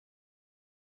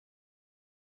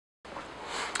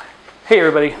Hey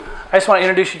everybody, I just want to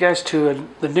introduce you guys to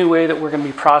the new way that we're going to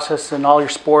be processing all your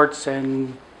sports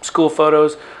and school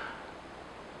photos.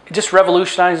 It just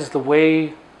revolutionizes the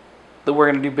way that we're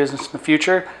going to do business in the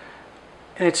future.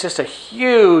 And it's just a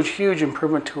huge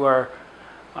improvement to our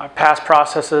past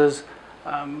processes.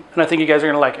 And I think you guys are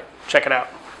going to like it. Check it out.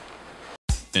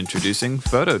 Introducing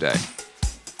Photo Day,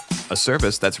 a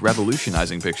service that's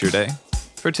revolutionizing Picture Day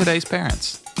for today's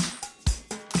parents.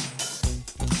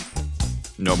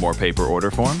 No more paper order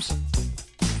forms.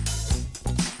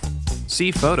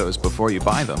 See photos before you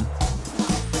buy them.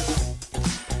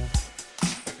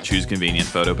 Choose convenient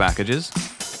photo packages.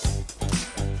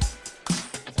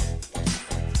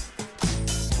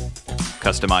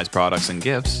 Customize products and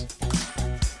gifts.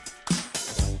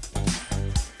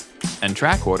 And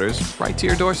track orders right to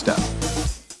your doorstep.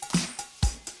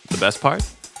 The best part?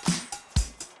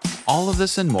 All of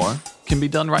this and more can be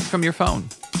done right from your phone.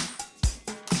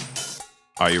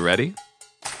 Are you ready?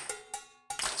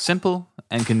 Simple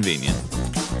and convenient.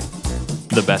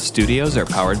 The best studios are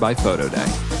powered by Photo Day.